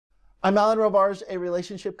I'm Alan Robarge, a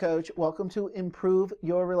relationship coach. Welcome to Improve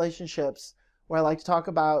Your Relationships, where I like to talk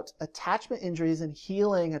about attachment injuries and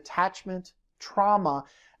healing attachment trauma.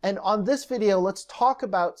 And on this video, let's talk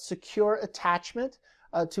about secure attachment,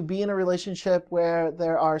 to be in a relationship where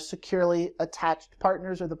there are securely attached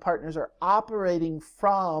partners, or the partners are operating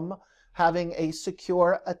from having a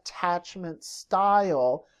secure attachment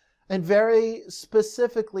style, and very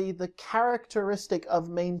specifically the characteristic of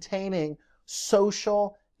maintaining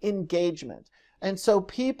social engagement. And so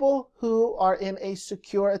people who are in a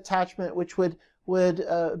secure attachment, which would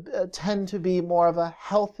tend to be more of a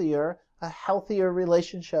healthier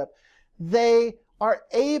relationship, they are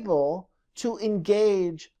able to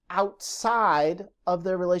engage outside of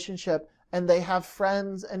their relationship, and they have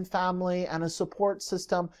friends and family and a support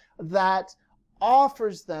system that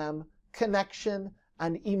offers them connection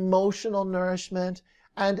and emotional nourishment,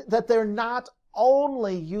 and that they're not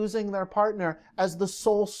only using their partner as the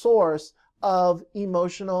sole source of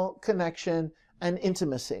emotional connection and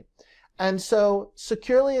intimacy. And so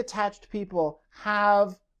securely attached people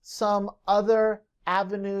have some other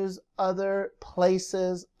avenues, other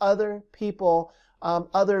places, other people,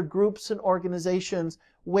 other groups and organizations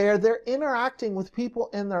where they're interacting with people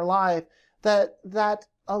in their life that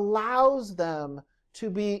allows them to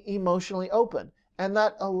be emotionally open, and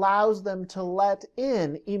that allows them to let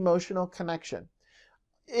in emotional connection.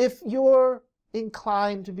 If you're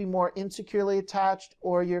inclined to be more insecurely attached,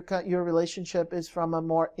 or your relationship is from a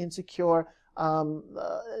more insecure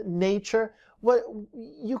nature, what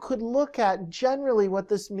you could look at generally, what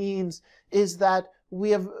this means is that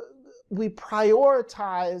we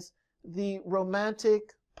prioritize the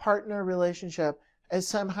romantic partner relationship as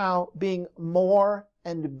somehow being more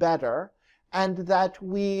and better, and that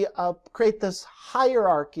we create this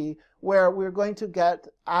hierarchy where we're going to get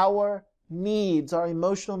our needs, our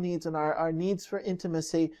emotional needs, and our needs for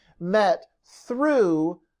intimacy met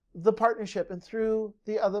through the partnership and through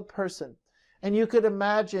the other person. And you could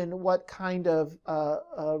imagine what kind of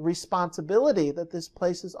responsibility that this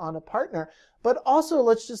places on a partner. But also,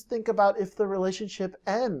 let's just think about if the relationship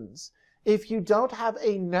ends. If you don't have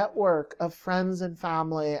a network of friends and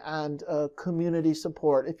family and community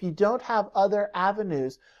support, if you don't have other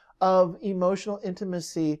avenues of emotional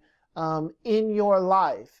intimacy in your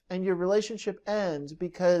life, and your relationship ends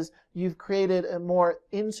because you've created a more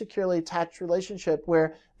insecurely attached relationship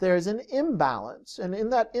where there's an imbalance, and in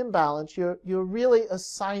that imbalance you're really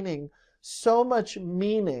assigning so much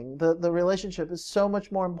meaning, the relationship is so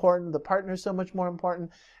much more important, the partner is so much more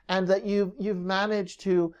important, and that you've managed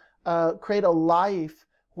to create a life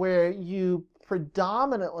where you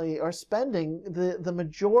predominantly are spending the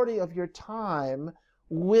majority of your time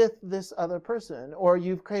with this other person, or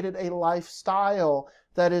you've created a lifestyle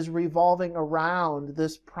that is revolving around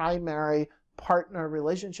this primary partner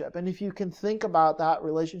relationship. And if you can think about that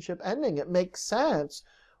relationship ending, it makes sense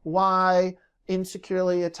why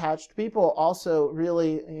insecurely attached people also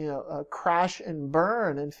really crash and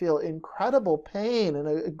burn and feel incredible pain and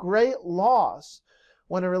a great loss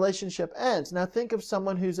when a relationship ends. Now think of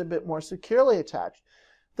someone who's a bit more securely attached.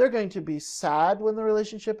 They're going to be sad when the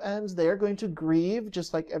relationship ends. They're going to grieve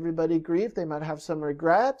just like everybody grieves. They might have some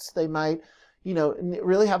regrets. They might,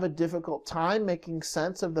 really have a difficult time making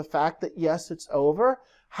sense of the fact that, yes, it's over.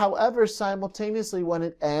 However, simultaneously, when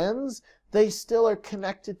it ends, they still are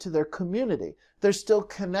connected to their community. They're still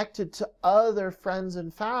connected to other friends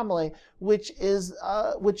and family, which is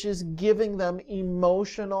giving them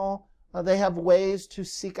emotional, they have ways to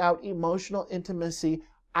seek out emotional intimacy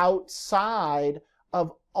outside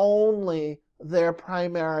of only their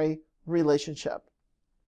primary relationship.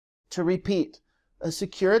 To repeat, a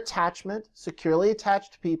secure attachment, securely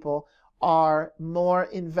attached people are more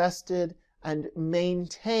invested and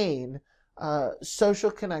maintain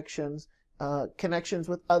social connections, connections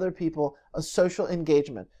with other people, a social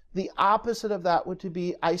engagement. The opposite of that would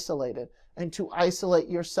be isolated, and to isolate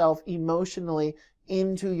yourself emotionally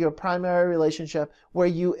into your primary relationship where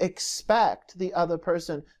you expect the other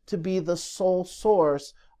person to be the sole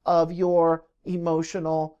source of your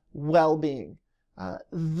emotional well-being.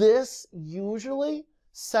 This usually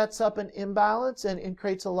sets up an imbalance and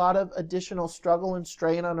creates a lot of additional struggle and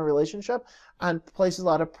strain on a relationship, and places a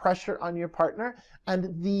lot of pressure on your partner.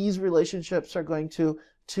 And these relationships are going to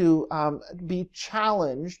be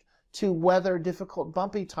challenged to weather difficult,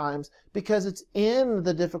 bumpy times, because it's in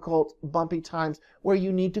the difficult, bumpy times where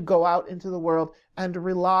you need to go out into the world and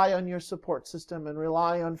rely on your support system and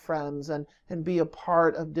rely on friends and be a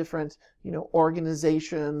part of different,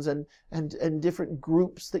 organizations and different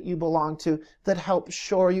groups that you belong to that help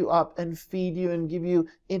shore you up and feed you and give you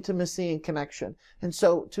intimacy and connection. And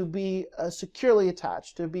so to be securely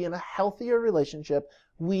attached, to be in a healthier relationship,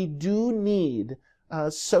 we do need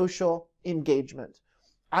social engagement.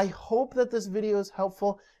 I hope that this video is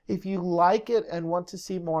helpful. If you like it and want to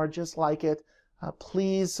see more just like it,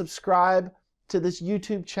 please subscribe to this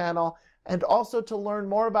YouTube channel. And also to learn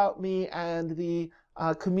more about me and the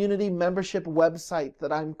community membership website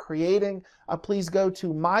that I'm creating, please go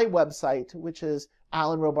to my website, which is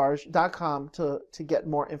alanrobarge.com, to get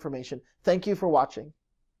more information. Thank you for watching.